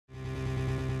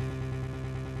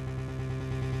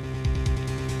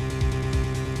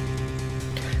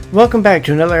Welcome back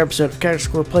to another episode of Cactus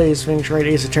Plays Phoenix Wright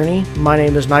Ace Attorney. My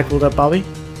name is Nyquiled Up Bobby.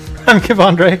 I'm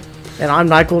Kevandre. And I'm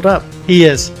Nyquiled Up. He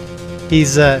is.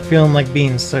 He's feeling like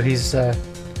beans, so he's, yeah.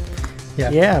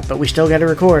 Yeah, but we still got to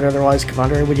record, otherwise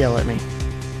Kevandre would yell at me.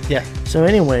 Yeah. So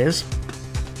anyways,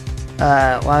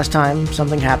 last time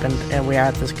something happened and we are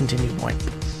at this continued point.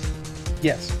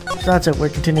 Yes. So that's it, we're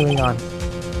continuing on.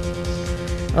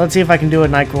 Let's see if I can do a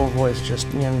Nyquil voice, just,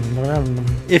 you know.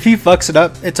 If he fucks it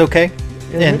up, it's okay.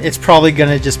 And it's probably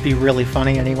gonna just be really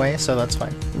funny anyway, so that's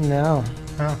fine. No.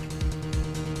 Oh.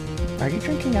 Are you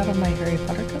drinking out of my Harry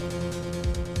Potter cup?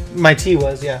 My tea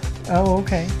was, yeah. Oh,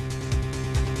 okay.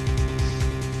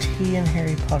 Tea and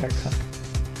Harry Potter cup.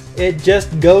 It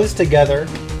just goes together.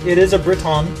 It is a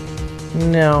Breton.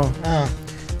 No. Oh.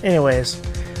 Anyways,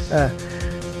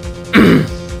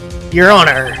 Your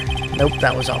Honor. Nope,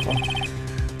 that was awful.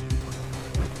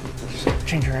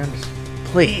 Change around.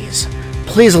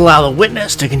 Please allow the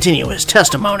witness to continue his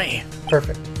testimony.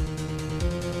 Perfect.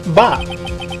 Bob,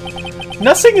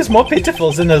 nothing is more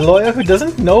pitiful than a lawyer who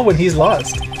doesn't know when he's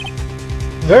lost.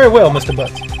 Very well, Mr.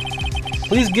 Butts.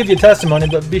 Please give your testimony,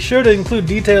 but be sure to include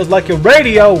details like your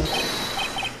radio.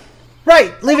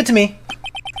 Right, leave it to me.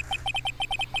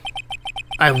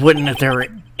 I wouldn't if there were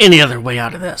any other way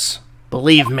out of this.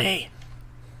 Believe me.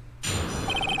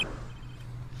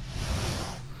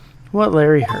 What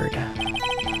Larry heard.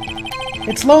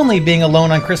 It's lonely being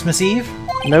alone on Christmas Eve.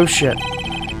 No shit.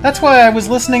 That's why I was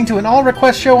listening to an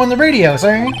all-request show on the radio,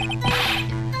 sir.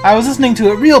 I was listening to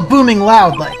it real booming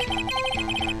loud like.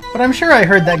 But I'm sure I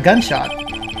heard that gunshot.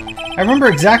 I remember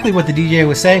exactly what the DJ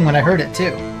was saying when I heard it,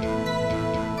 too.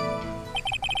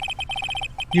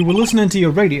 You were listening to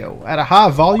your radio at a high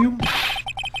volume?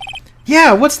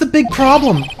 Yeah, what's the big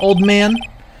problem, old man?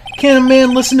 Can't a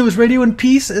man listen to his radio in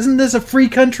peace? Isn't this a free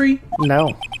country?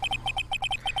 No.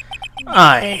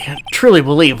 I truly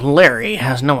believe Larry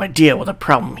has no idea what the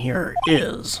problem here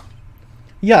is.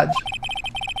 Yudge,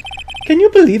 can you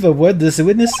believe a word this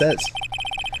witness says?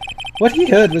 What he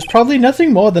heard was probably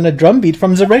nothing more than a drumbeat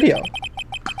from the radio.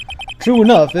 True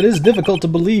enough, it is difficult to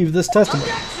believe this testimony.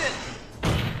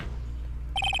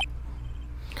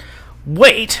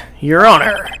 Wait, Your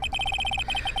Honor.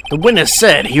 The witness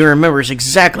said he remembers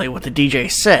exactly what the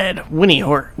DJ said when he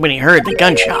heard the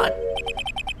gunshot.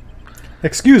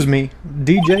 Excuse me,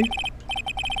 DJ?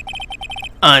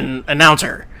 An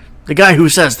announcer. The guy who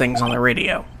says things on the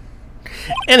radio.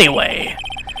 Anyway,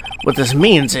 what this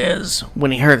means is, when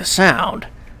he heard the sound,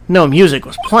 no music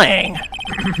was playing.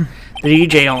 The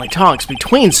DJ only talks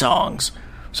between songs,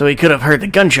 so he could have heard the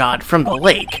gunshot from the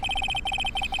lake.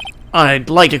 I'd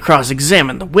like to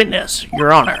cross-examine the witness,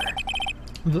 Your Honor.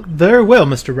 Very well,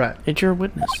 Mr. Wright. It's your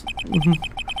witness.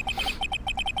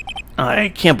 I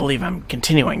can't believe I'm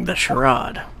continuing the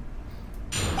charade.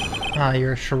 Ah,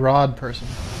 you're a charade person.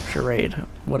 Charade,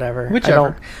 whatever.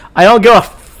 Whichever. I don't give a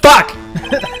fuck!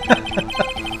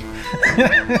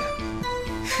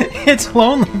 It's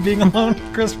lonely being alone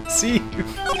on Christmas Eve.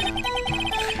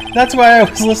 That's why I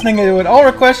was listening to an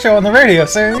all-request show on the radio,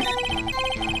 sir.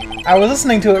 I was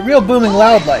listening to it real booming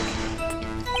loud like.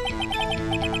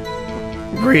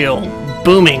 Real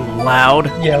booming loud?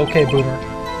 Yeah, okay, boomer.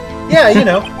 Yeah, you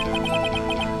know.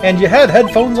 And you had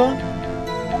headphones on?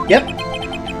 Yep.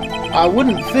 I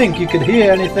wouldn't think you could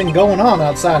hear anything going on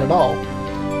outside at all.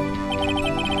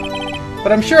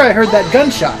 But I'm sure I heard that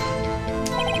gunshot.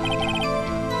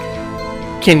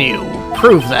 Can you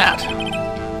prove that?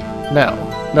 No,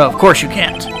 of course you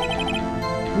can't.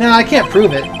 No, I can't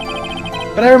prove it.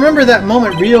 But I remember that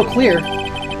moment real clear.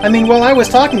 I mean, while I was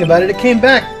talking about it, it came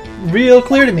back real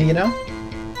clear to me, you know?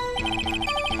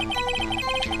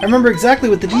 I remember exactly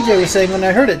what the DJ was saying when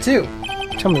I heard it, too.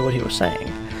 Tell me what he was saying.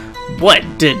 What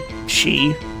did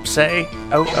she say?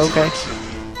 Oh, okay.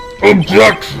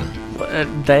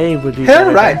 Objection! They would be...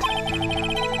 Hell right.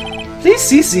 Please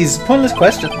cease these pointless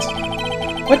questions.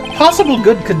 What possible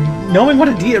good could knowing what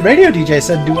a radio DJ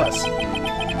said do us?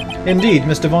 Indeed,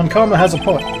 Mr. Von Karma has a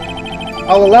point.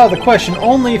 I'll allow the question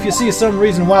only if you see some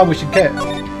reason why we should care.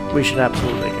 We should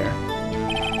absolutely care.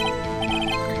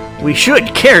 We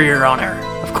should care, Your Honor.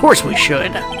 Of course we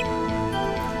should.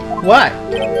 Why?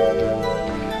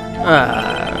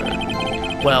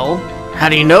 Well, how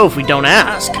do you know if we don't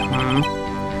ask?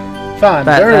 Fine,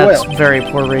 very well. That's very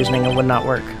poor reasoning and would not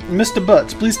work. Mr.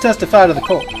 Butts, please testify to the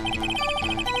court.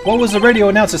 What was the radio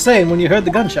announcer saying when you heard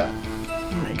the gunshot?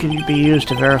 It could be used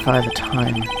to verify the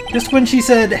time. Just when she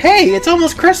said, "Hey, it's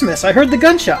almost Christmas, I heard the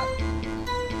gunshot."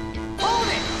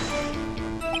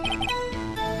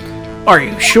 Are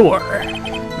you sure?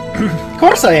 Of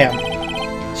course I am.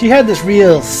 She had this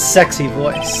real sexy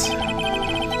voice.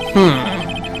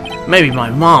 Maybe my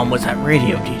mom was that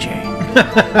radio DJ.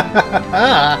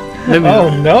 Maybe, oh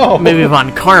no! Maybe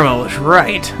Von Karma was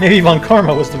right. Maybe Von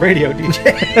Karma was the radio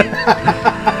DJ.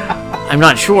 I'm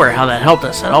not sure how that helped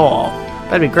us at all.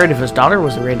 That'd be great if his daughter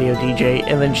was a radio DJ,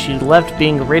 and then she left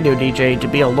being a radio DJ to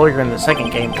be a lawyer in the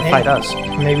second game to fight us.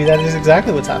 Maybe that is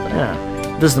exactly what's happening.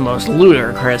 Yeah. This is the most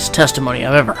ludicrous testimony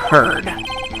I've ever heard.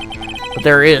 But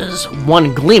there is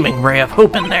one gleaming ray of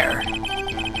hope in there.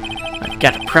 I've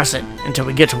got to press it until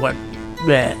we get to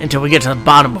the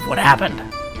bottom of what happened.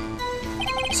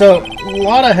 So,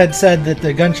 Lotta had said that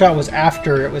the gunshot was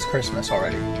after it was Christmas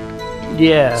already.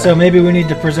 Yeah. So maybe we need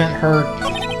to present her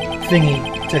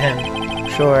thingy to him.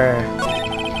 Sure.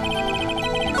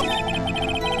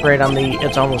 Right on the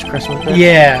It's Almost Christmas bit?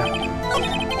 Yeah.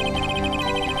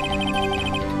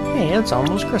 Hey, it's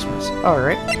almost Christmas.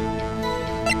 Alright.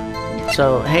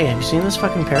 So, hey, have you seen this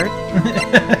fucking parrot?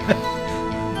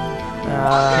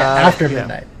 After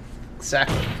midnight.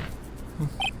 Exactly.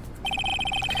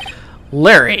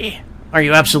 Larry, are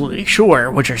you absolutely sure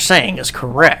what you're saying is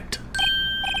correct?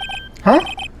 Huh?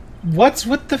 What's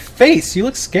with the face? You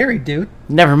look scary, dude.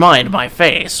 Never mind my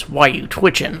face. Why you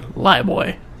twitching, lie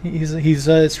boy? He's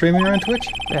streaming on Twitch?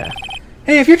 Yeah.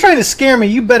 Hey, if you're trying to scare me,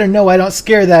 you better know I don't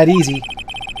scare that easy.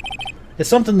 Is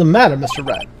something the matter, Mr.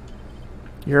 Wright?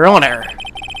 Your Honor,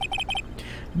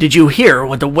 did you hear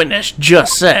what the witness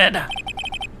just said?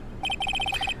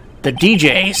 The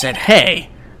DJ said, hey,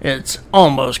 it's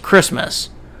almost Christmas,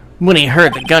 when he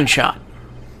heard the gunshot.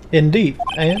 Indeed,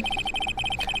 and?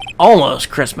 Almost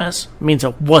Christmas means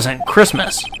it wasn't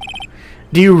Christmas.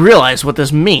 Do you realize what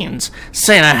this means?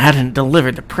 Santa hadn't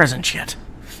delivered the presents yet.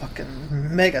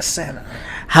 Fucking mega Santa.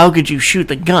 How could you shoot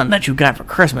the gun that you got for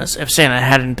Christmas if Santa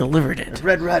hadn't delivered it? A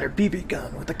Red Ryder BB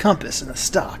gun with a compass and a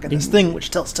stock and this thing which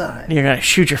tells time. You're gonna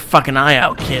shoot your fucking eye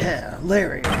out, kid. Yeah,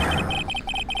 Larry.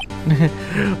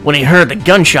 When he heard the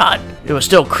gunshot, it was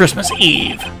still Christmas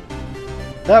Eve.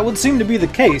 That would seem to be the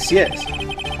case, yes.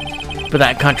 But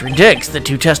that contradicts the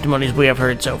two testimonies we have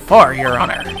heard so far, Your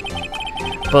Honor.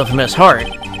 Both Miss Hart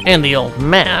and the old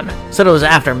man said it was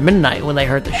after midnight when they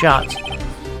heard the shots.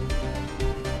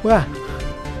 Well,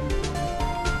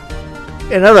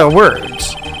 in other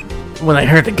words, when they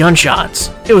heard the gunshots,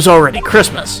 it was already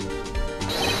Christmas.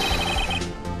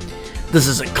 This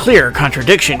is a clear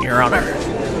contradiction, Your Honor.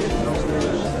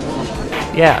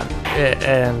 Yeah,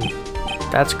 and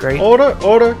that's great.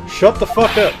 Order, shut the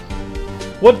fuck up.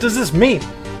 What does this mean?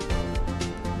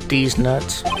 These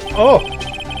nuts. Oh,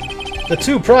 the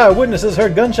two prior witnesses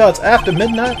heard gunshots after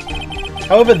midnight.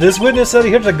 However, this witness said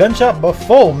he heard a gunshot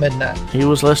before midnight. He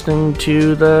was listening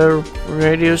to the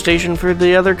radio station for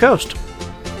the other coast.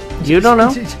 You don't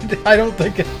know? I don't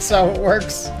think that's how it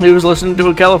works. He was listening to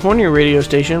a California radio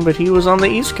station, but he was on the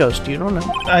East Coast. You don't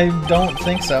know? I don't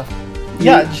think so.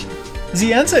 Yeah,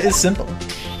 the answer is simple.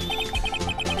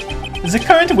 The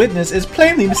current witness is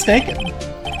plainly mistaken.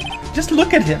 Just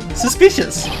look at him.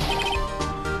 Suspicious.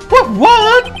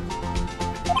 What?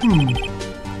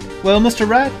 Well, Mr.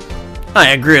 Wright?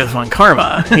 I agree with Von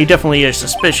Karma. He definitely is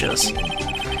suspicious.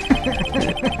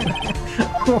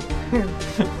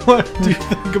 What do you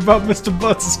think about Mr.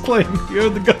 Butts' claim he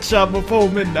heard the gunshot before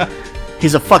midnight?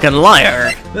 He's a fucking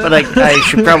liar. But I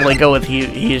should probably go with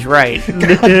he's right.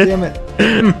 God damn it.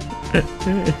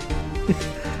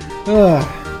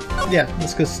 Yeah,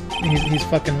 that's because he's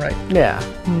fucking right. Yeah.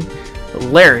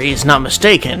 Larry's not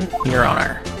mistaken, Your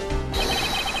Honor.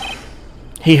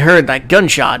 He heard that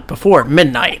gunshot before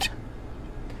midnight.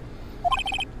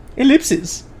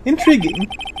 Ellipses. Intriguing.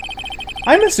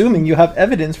 I'm assuming you have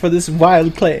evidence for this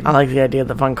wild claim. I like the idea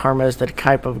that Von Karma is the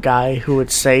type of guy who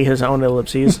would say his own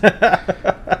ellipses.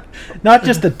 Not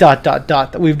just the ...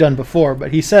 that we've done before,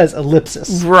 but he says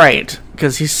ellipsis. Right,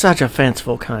 because he's such a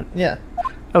fanciful cunt. Yeah.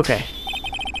 Okay.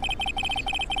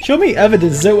 Show me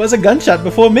evidence there was a gunshot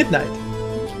before midnight.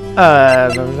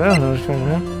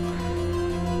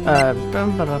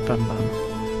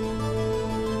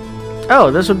 Oh,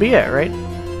 this would be it, right?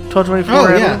 1224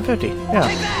 Oh, yeah. 50. Yeah.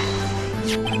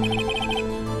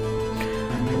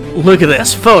 Look at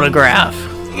this photograph.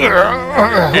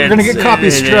 We're gonna get copy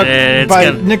struck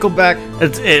by Nickelback.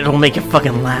 It'll make you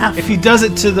fucking laugh. If he does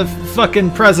it to the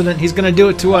fucking president, he's gonna do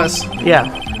it to us. Yeah.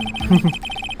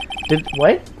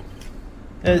 What?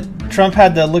 Trump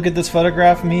had the look at this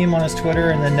photograph meme on his Twitter,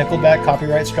 and then Nickelback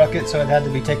copyright struck it, so it had to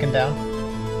be taken down.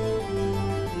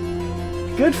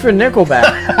 Good for Nickelback.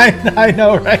 I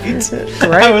know, right?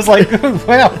 Right? I was like,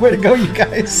 wow, way to go, you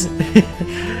guys.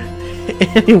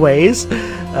 Anyways,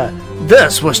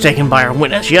 this was taken by our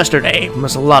witness yesterday,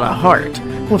 Miss Lotta Hart,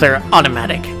 with her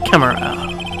automatic camera.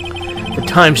 The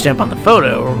timestamp on the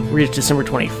photo reads December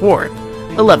 24th,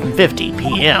 11:50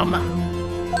 p.m.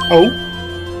 Oh?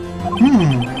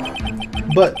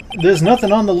 But there's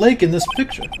nothing on the lake in this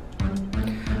picture.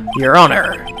 Your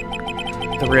Honor,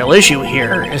 the real issue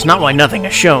here is not why nothing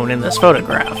is shown in this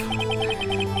photograph.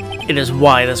 It is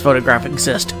why this photograph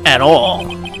exists at all.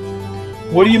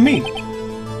 What do you mean?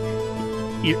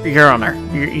 Your Honor,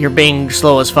 you're being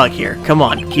slow as fuck here. Come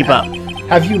on, keep up.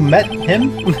 Have you met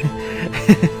him?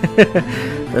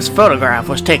 This photograph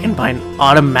was taken by an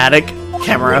automatic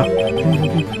camera.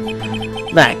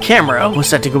 That camera was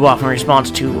set to go off in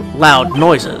response to loud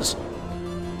noises.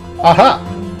 Aha!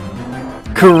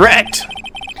 Correct!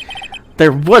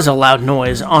 There was a loud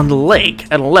noise on the lake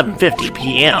at 11:50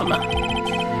 p.m.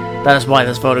 That is why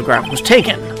this photograph was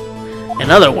taken. In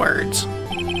other words,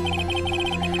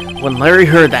 when Larry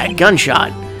heard that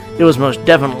gunshot, it was most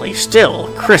definitely still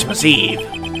Christmas Eve.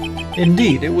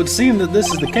 Indeed, it would seem that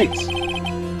this is the case.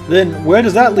 Then where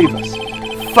does that leave us?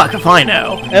 Fuck if I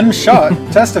know. M. Shot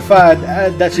testified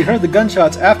that she heard the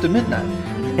gunshots after midnight.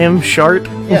 M. Shart?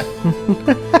 Yeah.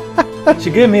 She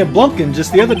gave me a blumkin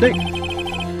just the other day.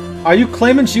 Are you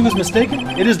claiming she was mistaken?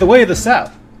 It is the way of the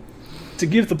South to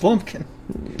give the blumkin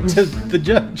to the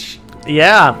judge.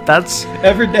 Yeah, that's...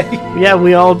 Every day. Yeah,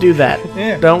 we all do that.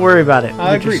 Yeah. Don't worry about it.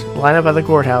 I agree. Just line up at the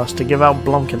courthouse to give out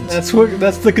blumkins.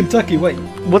 That's the Kentucky way.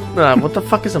 What the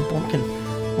fuck is a blumkin?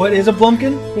 What is a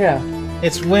blumkin? Yeah.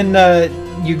 It's when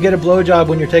you get a blowjob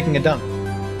when you're taking a dump.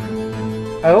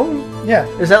 Oh? Yeah.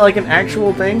 Is that like an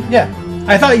actual thing? Yeah.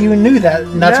 I thought you knew that,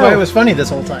 and that's No. why it was funny this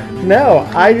whole time. No,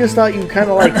 I just thought you kind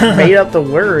of like made up the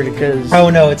word because... Oh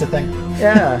no, it's a thing.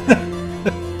 Yeah.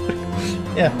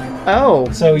 Yeah. Oh.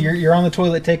 So you're on the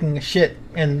toilet taking a shit,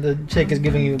 and the chick is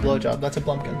giving you a blowjob. That's a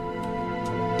blumkin.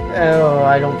 Oh,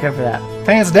 I don't care for that.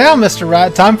 Pants down, Mr.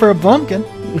 Wright. Time for a blumkin.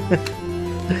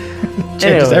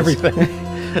 Changes Anyways. everything.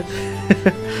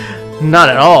 Not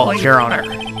at all, Your Honor.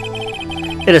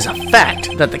 It is a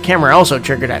fact that the camera also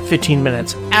triggered at 15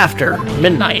 minutes after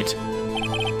midnight.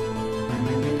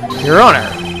 Your Honor,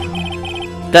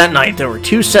 that night there were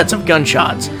 2 sets of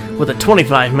gunshots with a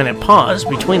 25-minute pause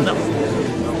between them.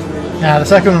 Nah, the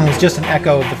second one was just an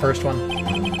echo of the first one.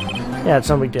 Yeah, it's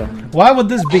no big deal. Why would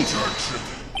this be?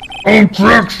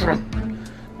 Objection!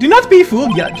 Do not be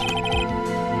fooled, Judge.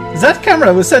 That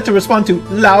camera was set to respond to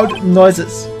loud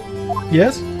noises.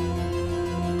 Yes?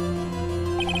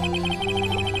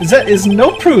 That is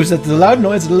no proof that the loud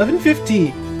noise at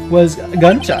 11:50 was a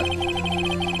gunshot.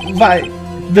 Why,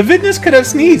 the witness could have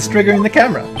sneezed, triggering the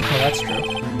camera. Well, that's true.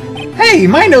 Hey,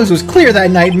 my nose was clear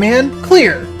that night, man.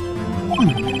 Clear.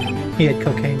 He had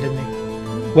cocaine, didn't he?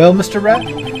 Well, Mr. Rat,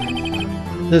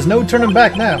 there's no turning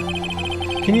back now.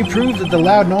 Can you prove that the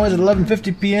loud noise at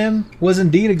 11:50 p.m. was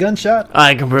indeed a gunshot?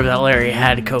 I can prove that Larry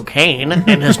had cocaine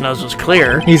and his nose was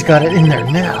clear. He's got it in there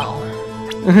now.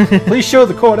 Please show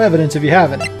the court evidence if you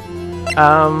have any.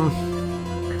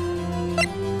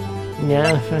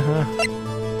 Yeah.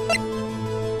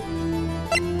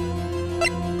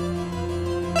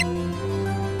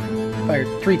 Fired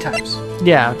 3 times.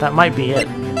 Yeah, that might be it.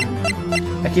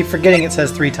 I keep forgetting it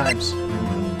says 3 times.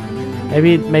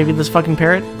 Maybe this fucking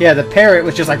parrot? Yeah, the parrot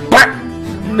was just like...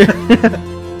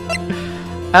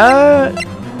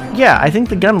 Yeah, I think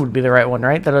the gun would be the right one,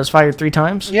 right? That it was fired 3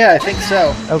 times? Yeah, I think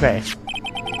so. Okay.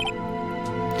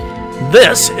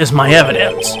 This is my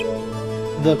evidence.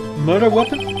 The murder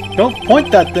weapon? Don't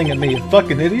point that thing at me, you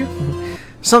fucking idiot.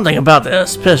 Something about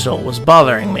this pistol was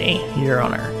bothering me, Your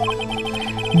Honor.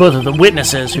 Both of the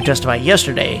witnesses who testified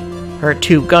yesterday heard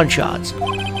 2 gunshots.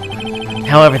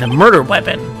 However, the murder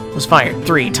weapon was fired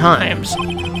 3 times.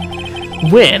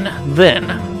 When,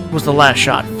 then, was the last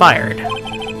shot fired?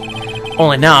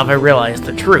 Only now have I realized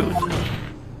the truth.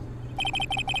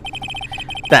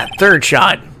 That 3rd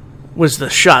shot was the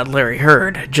shot Larry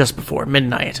heard just before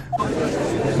midnight.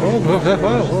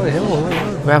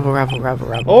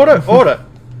 Rabble. Order, order.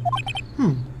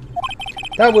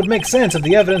 That would make sense of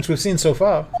the evidence we've seen so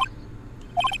far.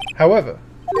 However,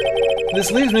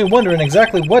 this leaves me wondering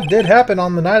exactly what did happen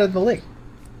on the night of the lake.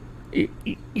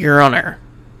 Your Honor,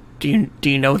 do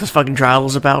you know what this fucking trial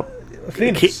is about?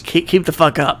 Phoenix. Keep the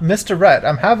fuck up. Mr. Wright,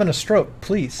 I'm having a stroke,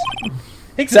 please.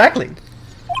 Exactly.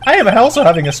 I am also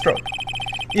having a stroke.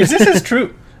 If this is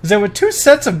true, there were 2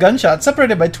 sets of gunshots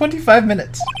separated by 25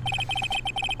 minutes.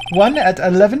 One at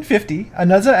 11:50,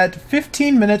 another at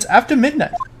 15 minutes after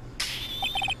midnight.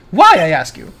 Why, I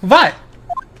ask you? Why?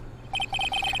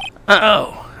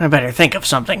 Uh-oh. I better think of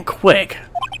something quick.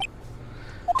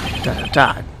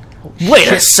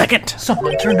 Wait a second!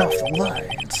 Someone turned off the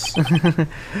lights.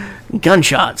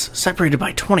 Gunshots separated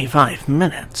by 25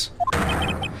 minutes.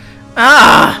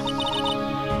 Ah!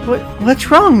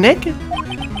 What's wrong, Nick?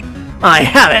 I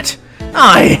have it!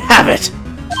 I have it!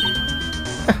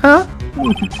 Huh?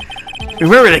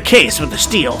 Remember the case with the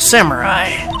steel samurai?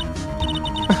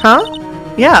 Huh?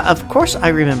 Yeah, of course I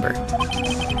remember.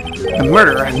 The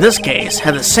murderer in this case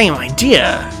had the same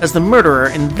idea as the murderer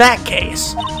in that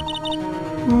case.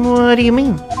 What do you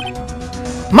mean?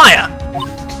 Maya!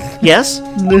 Yes?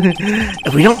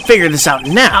 If we don't figure this out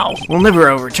now, we'll never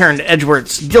overturn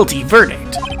Edgeworth's guilty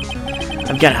verdict.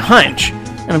 I've got a hunch,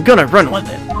 and I'm gonna run with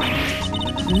it.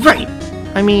 Right.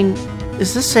 I mean,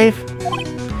 is this safe?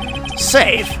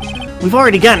 Safe? We've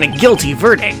already gotten a guilty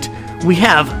verdict. We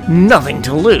have nothing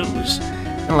to lose.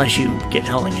 Unless you get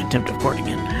held in contempt of court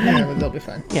again. Yeah, but they'll be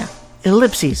fine. Yeah.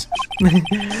 Ellipses.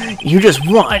 You just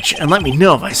watch and let me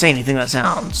know if I say anything that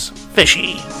sounds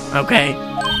fishy, okay?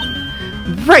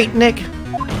 Right, Nick.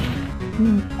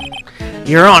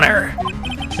 Your Honor.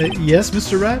 Yes,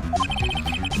 Mr. Wright?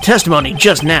 The testimony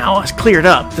just now has cleared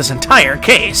up this entire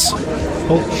case.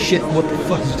 Holy shit, what the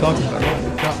fuck is he talking about?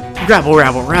 Holy crap. Rabble,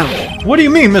 rabble, rabble. What do you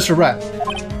mean, Mr. Wright?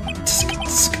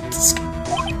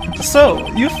 So,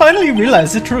 you finally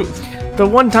realized the truth. The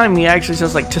one time he actually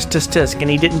says like tisk tisk tisk and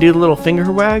he didn't do the little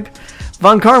finger wag.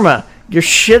 Von Karma, your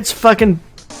shit's fucking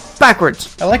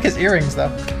backwards. I like his earrings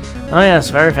though. Oh yes,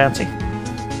 very fancy.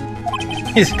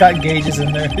 He's got gauges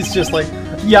in there. He's just like,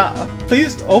 yeah,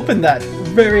 please open that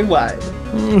very wide.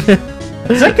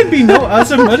 There could be no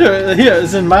other murderer here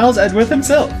than Miles Edgeworth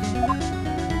himself.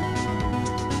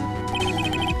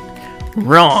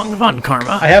 Wrong, Von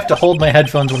Karma. I have to hold my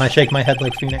headphones when I shake my head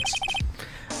like Phoenix.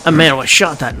 A man was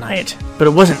shot that night, but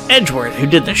it wasn't Edgeworth who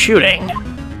did the shooting.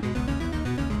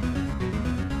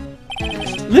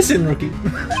 Listen, rookie.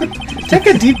 Take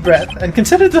a deep breath and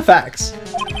consider the facts.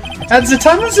 At the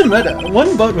time of the murder,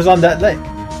 one boat was on that lake.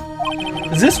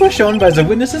 This was shown by the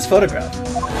witness's photograph.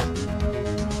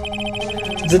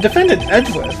 The defendant,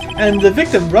 Edgeworth, and the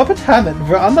victim, Robert Hammond,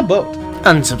 were on the boat.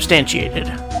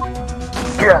 Unsubstantiated.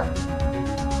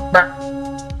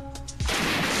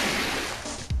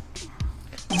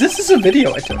 This is a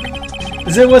video I took.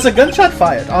 There was a gunshot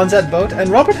fired on that boat and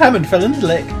Robert Hammond fell in the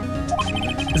lake.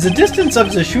 The distance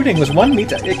of the shooting was 1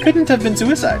 meter. It couldn't have been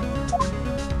suicide.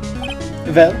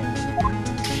 Well,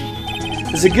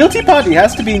 the guilty party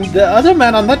has to be the other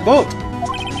man on that boat.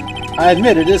 I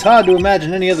admit it is hard to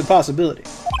imagine any other possibility.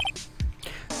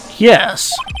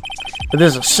 Yes, but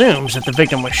this assumes that the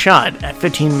victim was shot at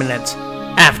 15 minutes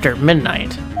after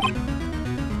midnight.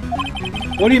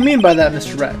 What do you mean by that,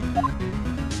 Mr. Wright?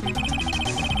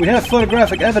 We have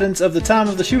photographic evidence of the time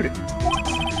of the shooting.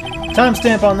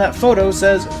 Timestamp on that photo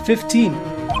says 15.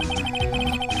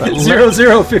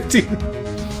 0015.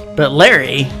 But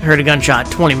Larry heard a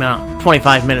gunshot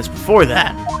 25 minutes before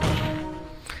that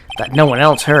no one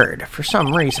else heard for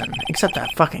some reason, except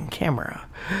that fucking camera.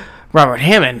 Robert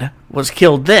Hammond was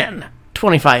killed then,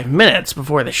 25 minutes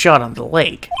before the shot on the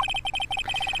lake.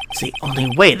 It's the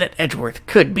only way that Edgeworth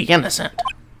could be innocent.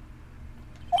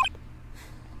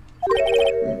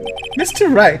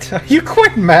 Mr. Wright, are you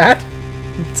quite mad?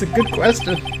 It's a good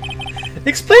question.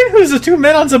 Explain who the two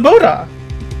men on the boat are.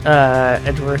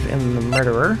 Edgeworth and the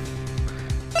murderer.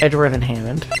 Edgeworth and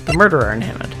Hammond. The murderer and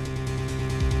Hammond.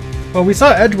 Well, we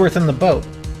saw Edgeworth in the boat.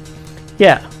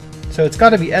 Yeah. So it's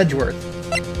got to be Edgeworth.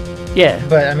 Yeah.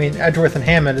 But, I mean, Edgeworth and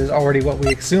Hammond is already what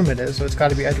we assume it is, so it's got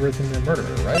to be Edgeworth and the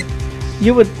murderer, right?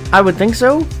 I would think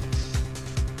so.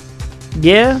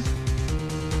 Yeah.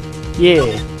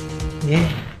 Yeah.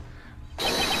 Yeah.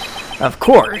 Of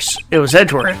course, it was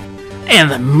Edgeworth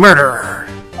and the murderer.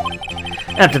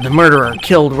 After the murderer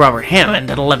killed Robert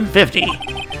Hammond at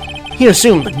 11:50, he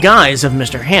assumed the guise of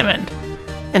Mr. Hammond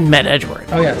and met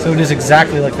Edgeworth. Oh yeah, so it is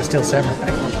exactly like the Steel Samurai.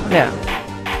 Yeah.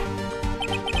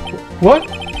 What?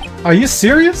 Are you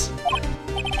serious?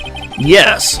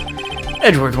 Yes.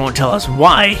 Edgeworth won't tell us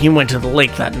why he went to the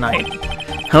lake that night.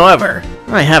 However,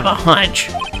 I have a hunch.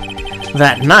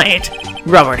 That night,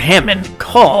 Robert Hammond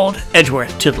called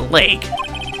Edgeworth to the lake.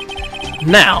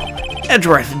 Now,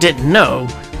 Edgeworth didn't know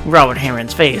Robert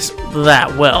Hammond's face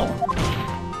that well.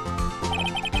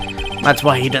 That's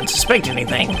why he didn't suspect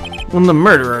anything when the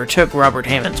murderer took Robert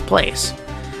Hammond's place.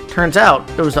 Turns out,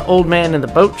 it was the old man in the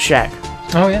boat shack.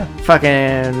 Oh yeah.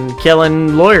 Fucking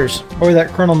killing lawyers. Or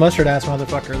that Colonel Mustard-ass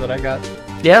motherfucker that I got.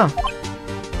 Yeah.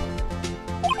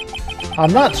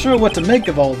 I'm not sure what to make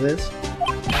of all this.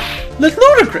 That's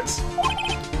ludicrous!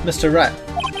 Mr. Wright,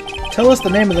 tell us the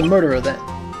name of the murderer then.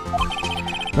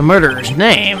 The murderer's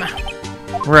name?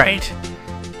 Right.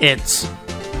 It's...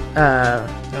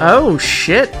 Oh,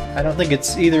 shit. I don't think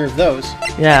it's either of those.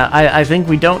 Yeah, I think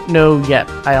we don't know yet.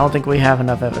 I don't think we have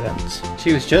enough evidence.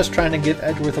 She was just trying to give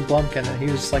Edgeworth a blumkin, and he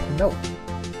was just like, no.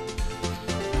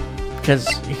 because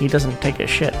he doesn't take a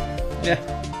shit.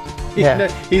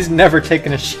 Yeah. He's never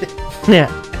taken a shit. Yeah.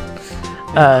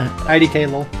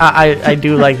 IDK lol. I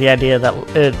do like the idea that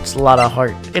it's a lot of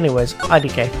heart. Anyways,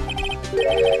 IDK.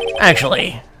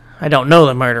 Actually, I don't know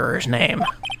the murderer's name.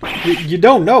 You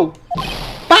don't know?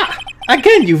 Bah!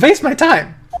 Again, you waste my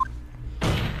time!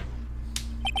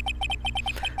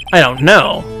 I don't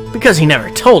know, because he never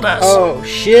told us. Oh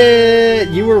shit,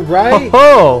 you were right?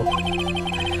 Oh!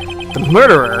 The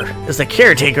murderer is the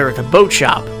caretaker of the boat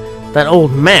shop, that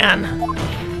old man.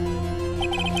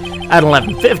 At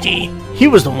 11:50, he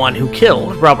was the one who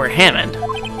killed Robert Hammond.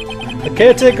 The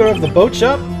caretaker of the boat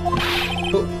shop?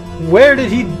 Where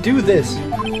did he do this?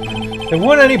 There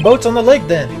weren't any boats on the lake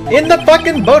then. In the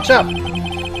fucking boat shop!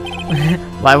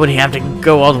 Why would he have to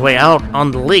go all the way out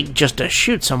on the lake just to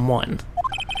shoot someone?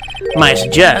 Might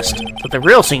suggest that the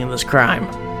real scene of this crime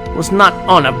was not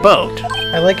on a boat.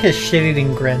 I like his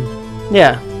shit-eating grin.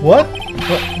 Yeah. What?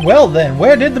 Well then,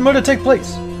 where did the murder take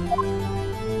place?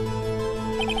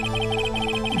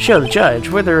 Show the judge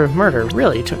where the murder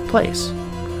really took place.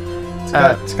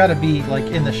 It's gotta be, like,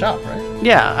 in the shop, right?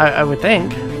 Yeah, I would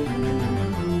think.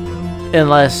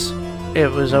 Unless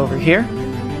it was over here.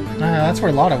 That's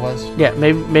where Lotta was. Yeah,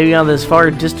 maybe on this far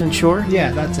distant shore.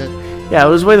 Yeah, that's it. Yeah, it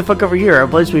was way the fuck over here, a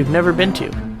place we've never been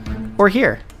to. Or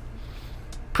here.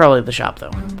 Probably the shop,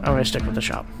 though. I'm gonna stick with the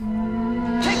shop.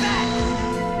 Take that!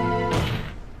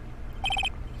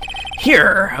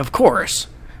 Here, of course.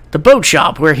 The boat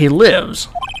shop where he lives.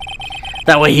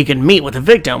 That way he can meet with the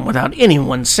victim without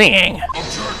anyone seeing.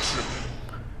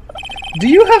 Do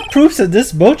you have proofs that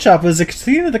this boat shop was the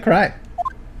scene of the crime?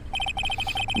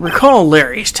 Recall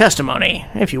Larry's testimony,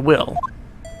 if you will.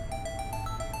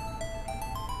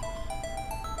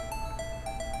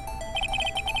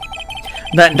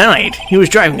 That night, he was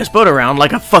driving his boat around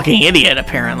like a fucking idiot,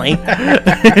 apparently.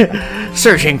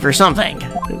 Searching for something.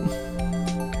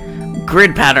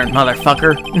 Grid pattern,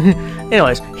 motherfucker.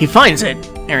 Anyways, he finds it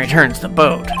and returns the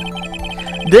boat.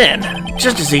 Then,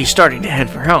 just as he's starting to head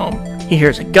for home, he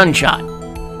hears a gunshot.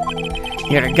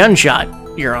 He heard a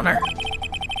gunshot, Your Honor.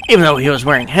 Even though he was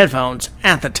wearing headphones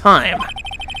at the time.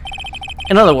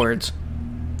 In other words,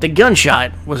 the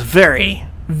gunshot was very,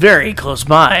 very close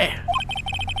by.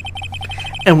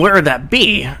 And where would that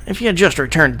be if he had just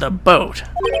returned the boat?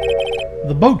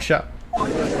 The boat shop.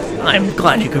 I'm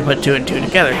glad you could put two and two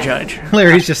together, Judge.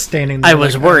 Larry's just standing there. I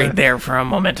was worried there for a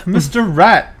moment. Mr.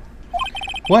 Wright,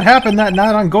 what happened that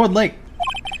night on Gourd Lake?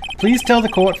 Please tell the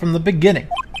court from the beginning.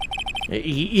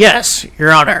 Yes,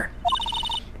 Your Honor.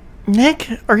 Nick,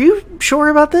 are you sure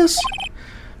about this?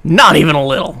 Not even a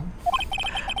little.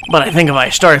 But I think if I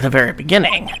start at the very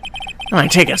beginning, and I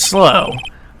take it slow,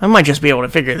 I might just be able to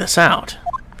figure this out.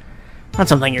 That's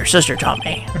something your sister taught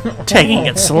me. Taking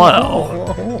it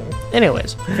slow.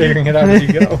 Anyways. Figuring it out as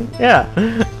you go. Yeah.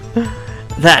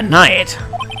 That night,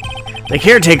 the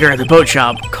caretaker of the boat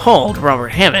shop called Robert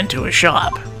Hammond to his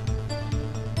shop.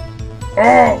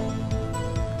 Oh!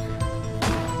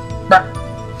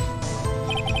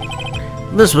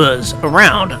 This was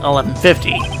around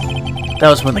 11:50. That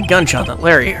was when the gunshot that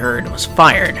Larry heard was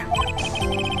fired.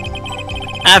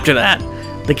 After that,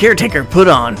 the caretaker put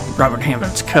on Robert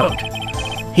Hammond's coat.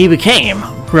 He became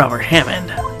Robert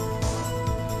Hammond.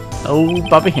 Oh,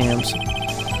 Bobby Hams.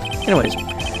 Anyways,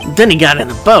 then he got in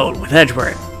the boat with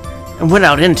Edgeworth and went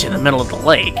out into the middle of the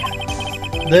lake.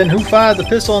 Then who fired the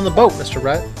pistol on the boat, Mr.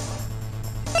 Wright?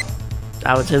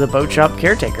 I would say the boat shop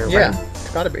caretaker, right? Yeah, it's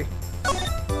gotta be.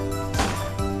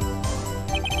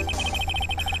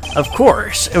 Of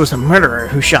course, it was the murderer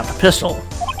who shot the pistol.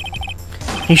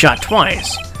 He shot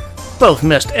twice. Both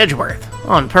missed Edgeworth,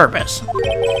 on purpose.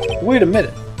 Wait a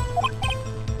minute.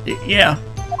 Yeah.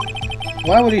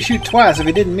 Why would he shoot twice if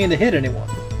he didn't mean to hit anyone?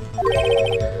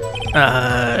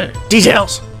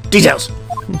 Details. Details.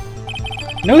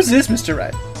 Knows this, Mr.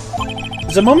 Wright.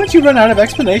 The moment you run out of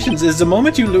explanations is the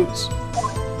moment you lose.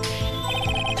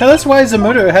 Tell us why the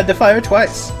murderer had to fire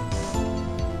twice.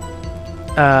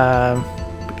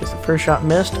 Because the first shot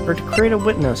missed, or to create a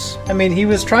witness. I mean, he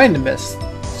was trying to miss,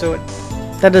 so it...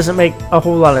 That doesn't make a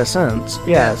whole lot of sense.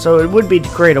 Yeah, so it would be to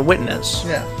create a witness.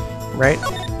 Yeah. Right?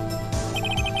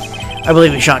 I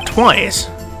believe he shot twice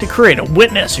to create a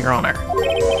witness, Your Honor.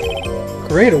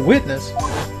 Create a witness?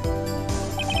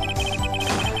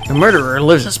 The murderer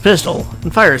lifts his pistol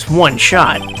and fires one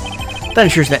shot. That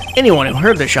ensures that anyone who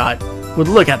heard the shot would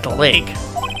look at the lake.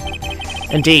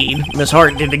 Indeed, Miss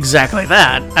Hart did exactly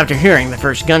that after hearing the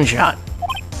first gunshot.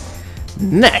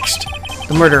 Next,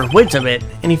 the murderer waits a bit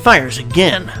and he fires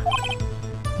again.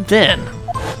 Then,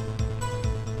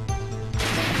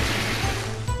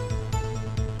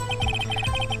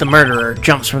 the murderer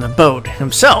jumps from the boat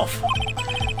himself,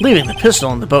 leaving the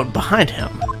pistol in the boat behind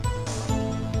him.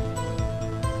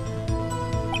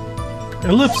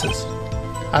 Ellipsis.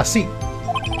 I see.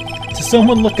 To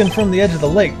someone looking from the edge of the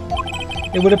lake,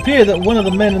 it would appear that one of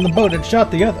the men in the boat had shot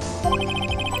the other.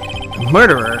 The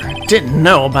murderer didn't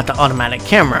know about the automatic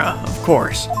camera, of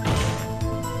course.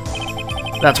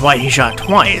 That's why he shot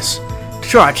twice, to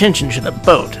draw attention to the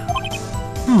boat.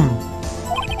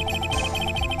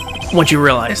 Once you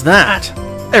realize that,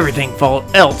 everything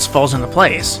else falls into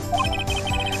place.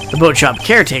 The boat shop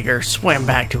caretaker swam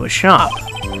back to his shop.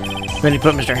 Then he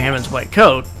put Mr. Hammond's white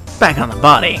coat back on the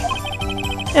body,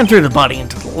 and threw the body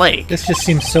into the lake. This just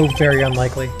seems so very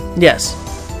unlikely. Yes.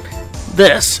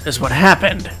 This is what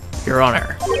happened, Your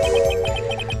Honor.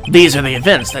 These are the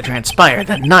events that transpired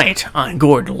that night on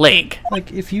Gourd Lake.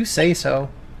 Like, if you say so.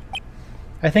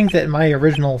 I think that my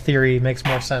original theory makes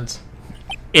more sense.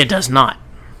 It does not.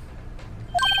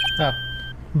 Oh.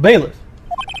 Bailiff,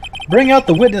 bring out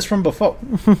the witness from before.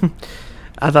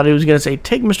 I thought he was going to say,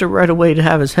 take Mr. Wright away to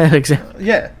have his head examined.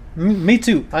 Yeah, me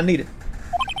too. I need it.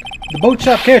 The boat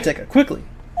shop caretaker, quickly.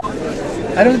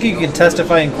 I don't think you can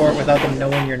testify in court without them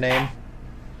knowing your name.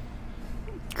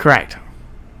 Correct.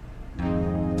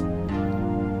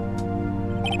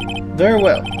 Very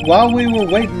well. While we were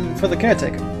waiting for the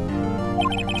caretaker,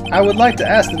 I would like to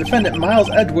ask the defendant, Miles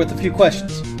Edgeworth, a few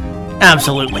questions.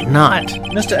 Absolutely not.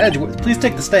 Mr. Edgeworth, please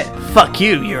take the stand. Fuck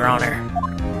you, Your Honor.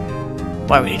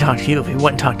 Why would he talk to you if he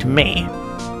wouldn't talk to me?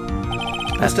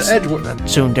 Mr. Edgeworth. That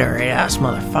tsundere-ass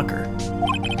motherfucker.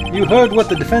 You heard what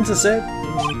the defense has said?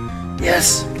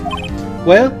 Yes.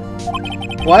 Well,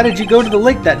 why did you go to the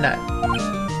lake that night?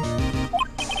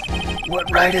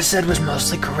 What Wright has said was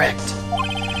mostly correct.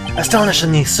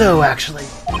 Astonishingly so, actually.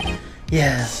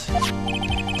 Yes.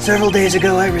 Several days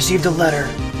ago, I received a letter.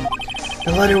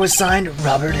 The letter was signed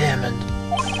Robert Hammond.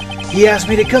 He asked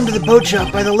me to come to the boat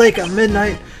shop by the lake at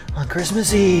midnight on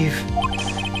Christmas Eve.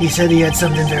 He said he had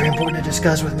something very important to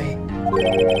discuss with me.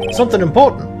 Something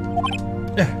important?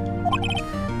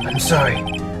 I'm sorry.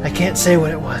 I can't say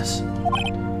what it was.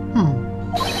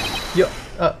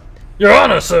 Your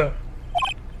Honor, sir.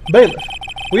 Bailiff,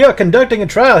 we are conducting a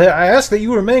trial here. I ask that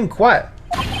you remain quiet.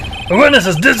 The witness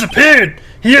has disappeared.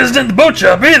 He isn't in the boat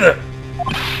shop either.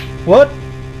 What?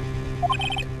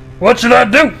 What should I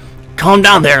do? Calm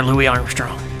down there, Louis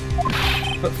Armstrong.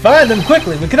 But find him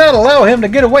quickly. We cannot allow him to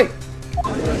get away.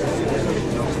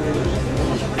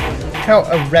 How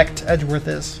erect Edgeworth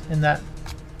is in that.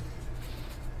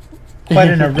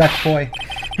 Quite an erect boy.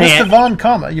 Hey, Mr. Von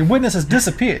Comma, your witness has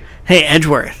disappeared. Hey,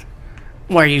 Edgeworth.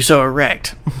 Why are you so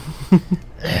erect?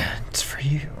 It's for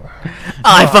you.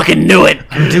 I fucking knew it!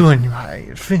 I'm doing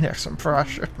my Phoenix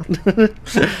impression.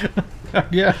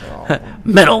 Yeah.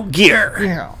 Metal Gear.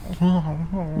 Yeah.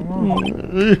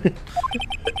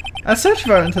 A search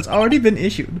warrant has already been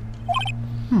issued.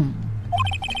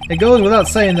 It goes without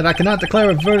saying that I cannot declare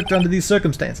a verdict under these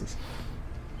circumstances.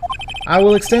 I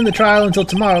will extend the trial until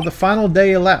tomorrow, the final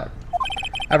day allowed.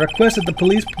 I request that the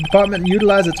police department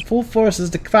utilize its full forces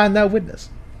to find that witness.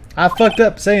 I fucked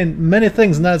up saying many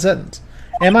things in that sentence.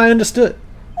 Am I understood?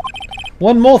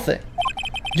 One more thing.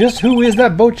 Just who is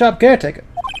that boat shop caretaker?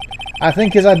 I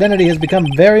think his identity has become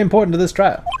very important to this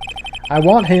trial. I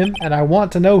want him, and I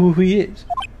want to know who he is.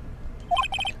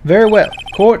 Very well.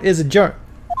 Court is adjourned.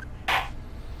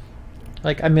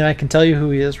 Like, I mean, I can tell you who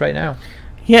he is right now.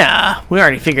 Yeah, we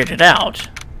already figured it out.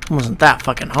 It wasn't that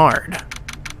fucking hard.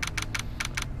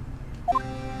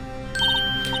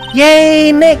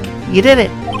 Yay, Nick! You did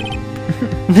it!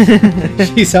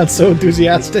 She sounds so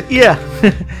enthusiastic. Yeah.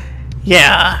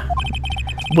 Yeah.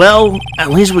 Well,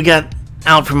 at least we got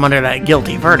out from under that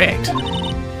guilty verdict.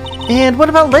 And what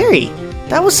about Larry?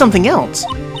 That was something else.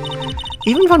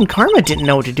 Even Von Karma didn't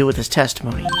know what to do with his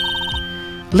testimony.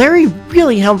 Larry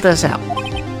really helped us out.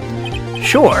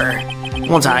 Sure,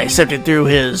 once I sifted through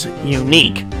his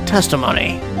unique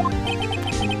testimony.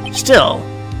 Still,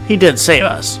 he did save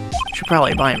us. Should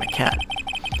probably buy him a cat.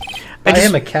 Buy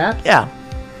him a cat? Yeah.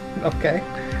 Okay.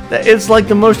 It's like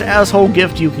the most asshole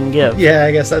gift you can give. Yeah,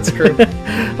 I guess that's true.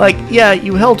 Like, yeah,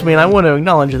 you helped me and I want to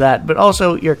acknowledge that, but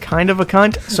also you're kind of a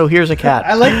cunt, so here's a cat.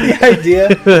 I like the idea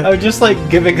of just like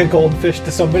giving a goldfish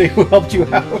to somebody who helped you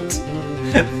out.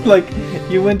 Like,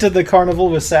 you went to the carnival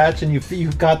with Satch and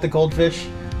you got the goldfish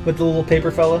with the little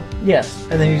paper fella. Yes.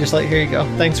 And then you just like, here you go.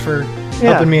 Thanks for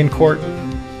helping me in court.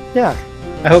 Yeah.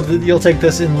 I hope that you'll take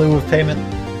this in lieu of payment.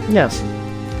 Yes.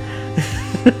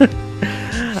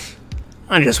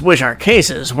 I just wish our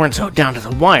cases weren't so down to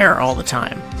the wire all the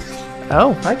time.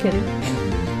 Oh, hi, kitty.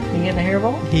 You getting a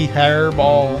hairball? He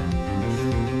hairball.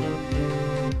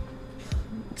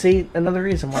 See, another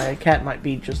reason why a cat might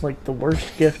be just like the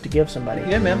worst gift to give somebody.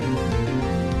 Yeah, man.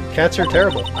 Cats are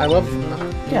terrible. I love them.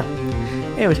 Yeah.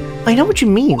 Anyways, I know what you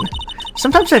mean.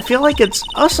 Sometimes I feel like it's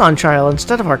us on trial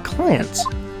instead of our clients.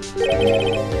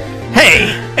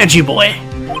 Hey, edgy boy.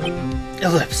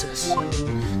 Ellipsis.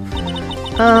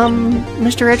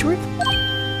 Mr. Edgeworth?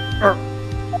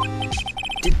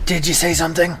 Did you say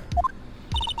something?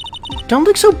 Don't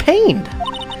look so pained.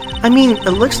 I mean, it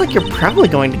looks like you're probably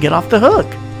going to get off the hook.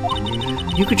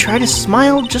 You could try to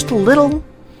smile just a little.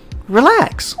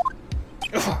 Relax.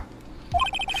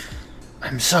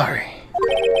 I'm sorry.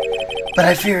 But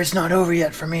I fear it's not over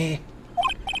yet for me.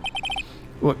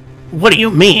 What do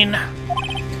you mean?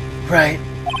 Right.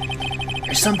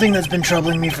 There's something that's been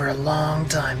troubling me for a long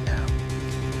time now.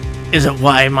 Is it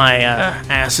why my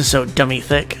ass is so dummy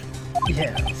thick?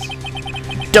 Yes.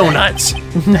 Donuts.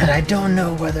 And I don't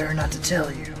know whether or not to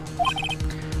tell you.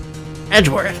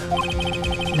 Edgeworth.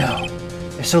 No.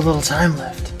 There's so little time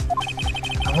left.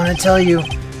 I want to tell you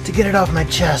to get it off my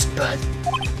chest, but...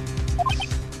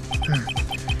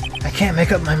 I can't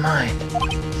make up my mind.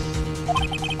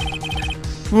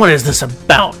 What is this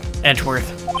about, Edgeworth?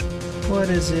 What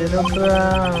is it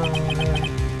about?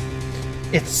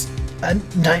 It's a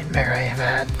nightmare I have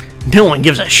had. No one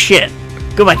gives a shit.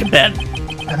 Go back to bed.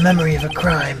 A memory of a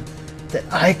crime that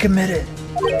I committed.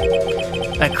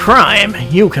 A crime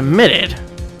you committed.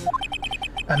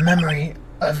 A memory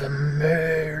of a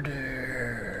murder.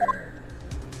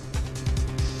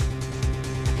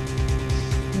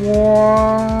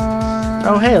 What?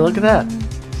 Oh, hey, look at that.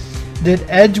 Did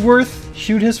Edgeworth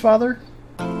shoot his father?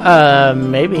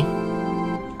 Maybe.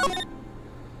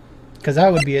 Because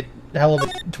that would be a hell of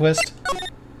a twist.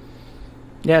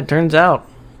 Yeah, it turns out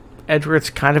Edgeworth's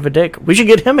kind of a dick. We should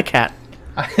get him a cat.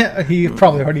 He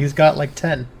probably alrea's got like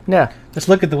 10. Yeah. Just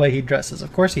look at the way he dresses.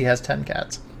 Of course he has 10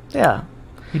 cats. Yeah.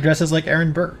 He dresses like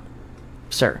Aaron Burr.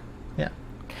 Sir. Yeah.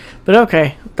 But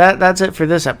okay, that's it for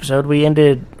this episode. We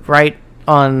ended right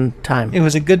on time. It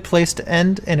was a good place to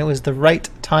end, and it was the right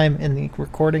time in the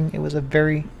recording. It was a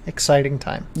very exciting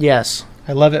time. Yes.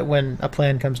 I love it when a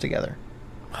plan comes together.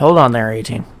 Hold on there,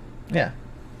 A-Team. Yeah.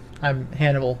 I'm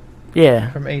Hannibal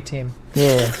Yeah. from A-Team.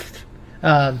 Yeah.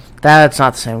 That's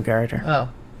not the same character. Oh.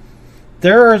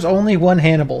 There is only one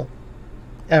Hannibal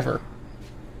ever.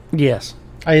 Yes.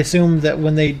 I assume that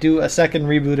when they do a second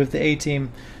reboot of the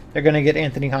A-Team, they're going to get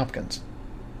Anthony Hopkins.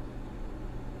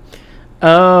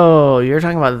 Oh, you're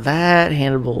talking about that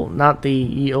Hannibal, not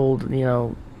the old,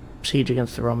 Siege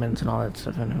Against the Romans and all that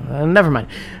stuff. Never mind.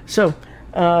 So,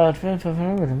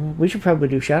 we should probably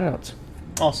do shoutouts.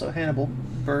 Also, Hannibal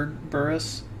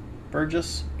Burgess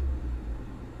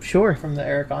Sure. from the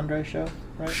Eric Andre show,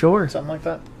 right? Sure. Something like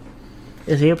that.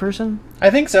 Is he a person? I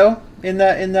think so. In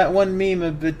that one meme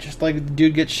of it, just like the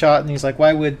dude gets shot and he's like,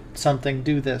 "Why would something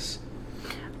do this?"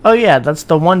 Oh yeah, that's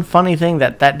the one funny thing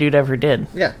that dude ever did.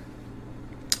 Yeah.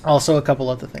 Also, a couple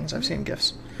other things I've seen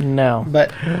gifs. No.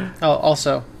 But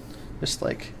also, just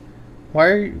like, why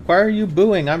are you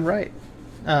booing? I'm right,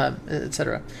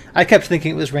 etc. I kept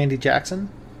thinking it was Randy Jackson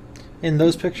in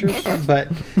those pictures, but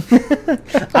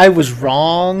I was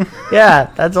wrong.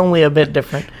 Yeah, that's only a bit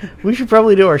different. We should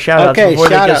probably do our shoutouts before it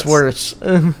gets worse.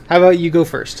 How about you go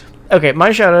first? Okay, my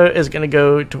shoutout is going to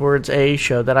go towards a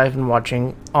show that I've been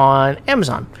watching on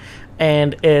Amazon.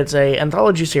 And it's a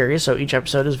anthology series, so each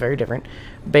episode is very different,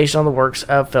 based on the works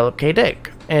of Philip K.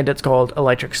 Dick. And it's called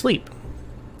Electric Sleep.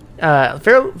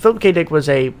 Philip K. Dick was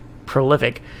a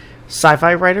prolific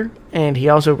sci-fi writer, and he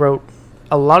also wrote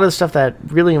a lot of the stuff that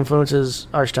really influences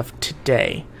our stuff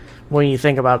today, when you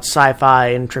think about sci-fi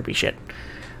and trippy shit.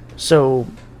 So,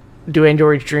 Do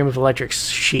Androids Dream of Electric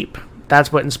Sheep?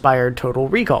 That's what inspired Total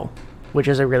Recall, which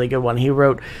is a really good one. He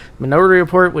wrote Minority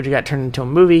Report, which got turned into a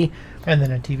movie. And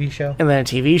then a TV show. And then a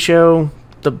TV show.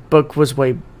 The book was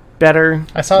way better.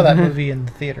 I saw that movie in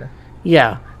the theater.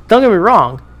 Yeah. Don't get me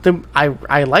wrong.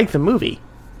 I like the movie.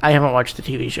 I haven't watched the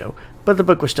TV show. But the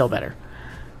book was still better.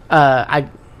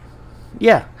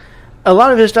 Yeah. A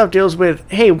lot of his stuff deals with,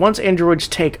 hey, once androids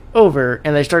take over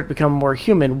and they start to become more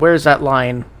human, where's that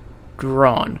line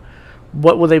drawn?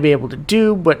 What will they be able to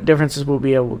do? What differences will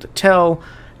be able to tell?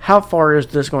 How far is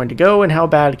this going to go? And how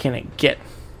bad can it get?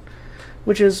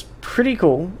 Which is pretty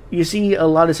cool. You see a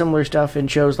lot of similar stuff in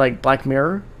shows like Black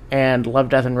Mirror and Love,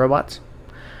 Death, and Robots.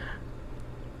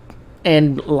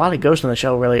 And a lot of Ghost in the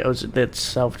Shell really owes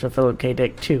itself to Philip K.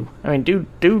 Dick, too. I mean,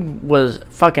 dude was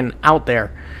fucking out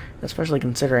there, especially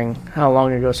considering how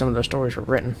long ago some of those stories were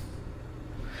written.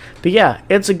 But yeah,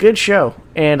 it's a good show,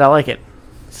 and I like it.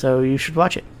 So you should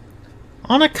watch it.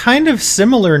 On a kind of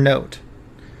similar note,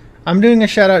 I'm doing a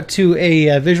shout out to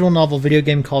a visual novel video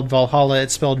game called Valhalla.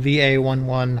 It's spelled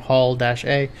VA11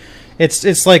 Hall-A.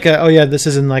 It's like this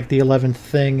is in like the 11th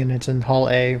thing, and it's in Hall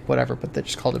A, whatever, but they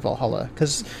just called it Valhalla.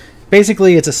 Because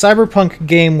basically it's a cyberpunk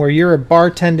game where you're a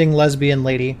bartending lesbian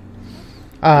lady.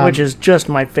 Which is just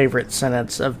my favorite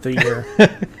sentence of the year.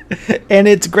 And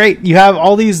it's great. You have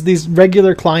all these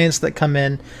regular clients that come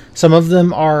in. Some of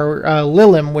them are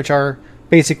Lilim, which are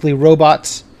basically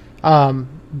robots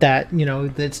that,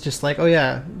 it's just like,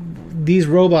 these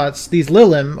robots, these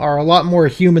Lilim, are a lot more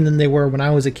human than they were when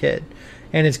I was a kid.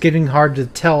 And it's getting hard to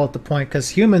tell at the point because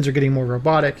humans are getting more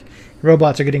robotic.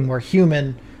 Robots are getting more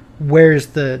human. Where's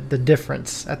the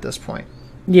difference at this point?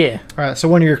 Yeah. All right, so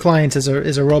one of your clients is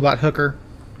a robot hooker.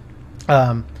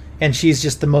 And she's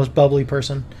just the most bubbly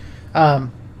person.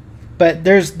 But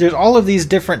there's all of these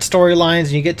different storylines,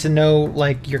 and you get to know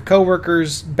like your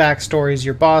coworkers' backstories,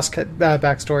 your boss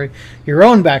backstory, your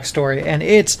own backstory, and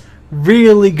it's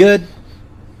really good.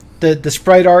 The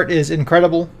sprite art is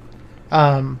incredible.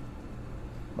 I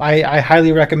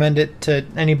highly recommend it to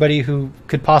anybody who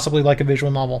could possibly like a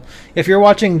visual novel. If you're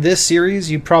watching this series,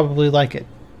 you probably like it.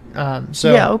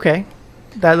 Yeah, okay.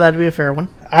 That'd be a fair one.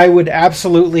 I would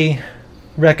absolutely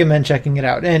recommend checking it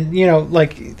out. And,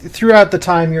 like, throughout the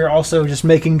time, you're also just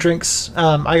making drinks.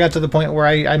 I got to the point where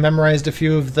I memorized a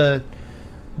few of the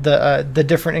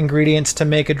different ingredients to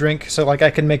make a drink. So, like,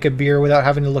 I can make a beer without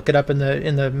having to look it up in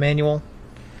the manual.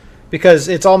 Because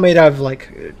it's all made out of,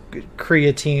 like,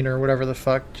 creatine or whatever the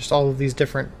fuck. Just all of these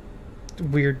different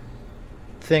weird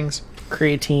things.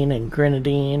 Creatine and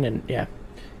grenadine and, yeah.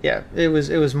 Yeah, it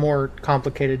was more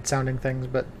complicated sounding things,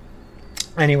 but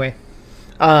anyway,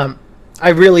 I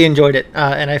really enjoyed it,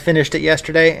 and I finished it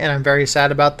yesterday, and I'm very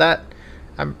sad about that.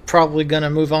 I'm probably going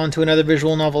to move on to another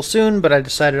visual novel soon, but I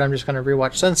decided I'm just going to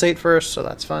rewatch Sense8 first, so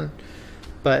that's fun.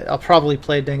 But I'll probably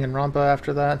play Danganronpa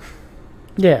after that.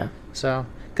 Yeah. So,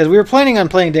 because we were planning on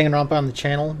playing Danganronpa on the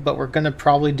channel, but we're going to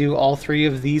probably do all 3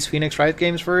 of these Phoenix Wright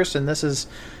games first, and this is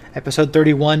episode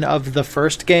 31 of the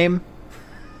first game.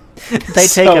 They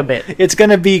take a bit. It's going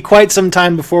to be quite some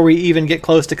time before we even get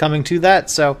close to coming to that,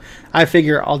 so I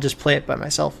figure I'll just play it by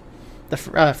myself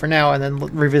for now and then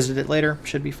revisit it later.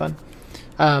 Should be fun.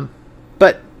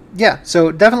 But yeah,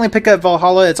 so definitely pick up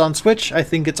Valhalla. It's on Switch. I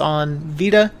think it's on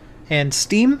Vita and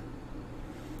Steam.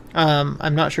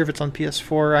 I'm not sure if it's on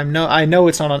PS4. I know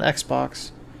it's not on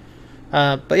Xbox.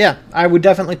 But yeah, I would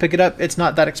definitely pick it up. It's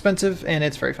not that expensive, and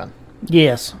it's very fun.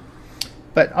 Yes.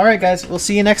 But alright guys, we'll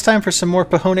see you next time for some more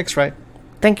Pahonix Right.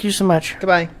 Thank you so much.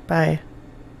 Goodbye. Bye.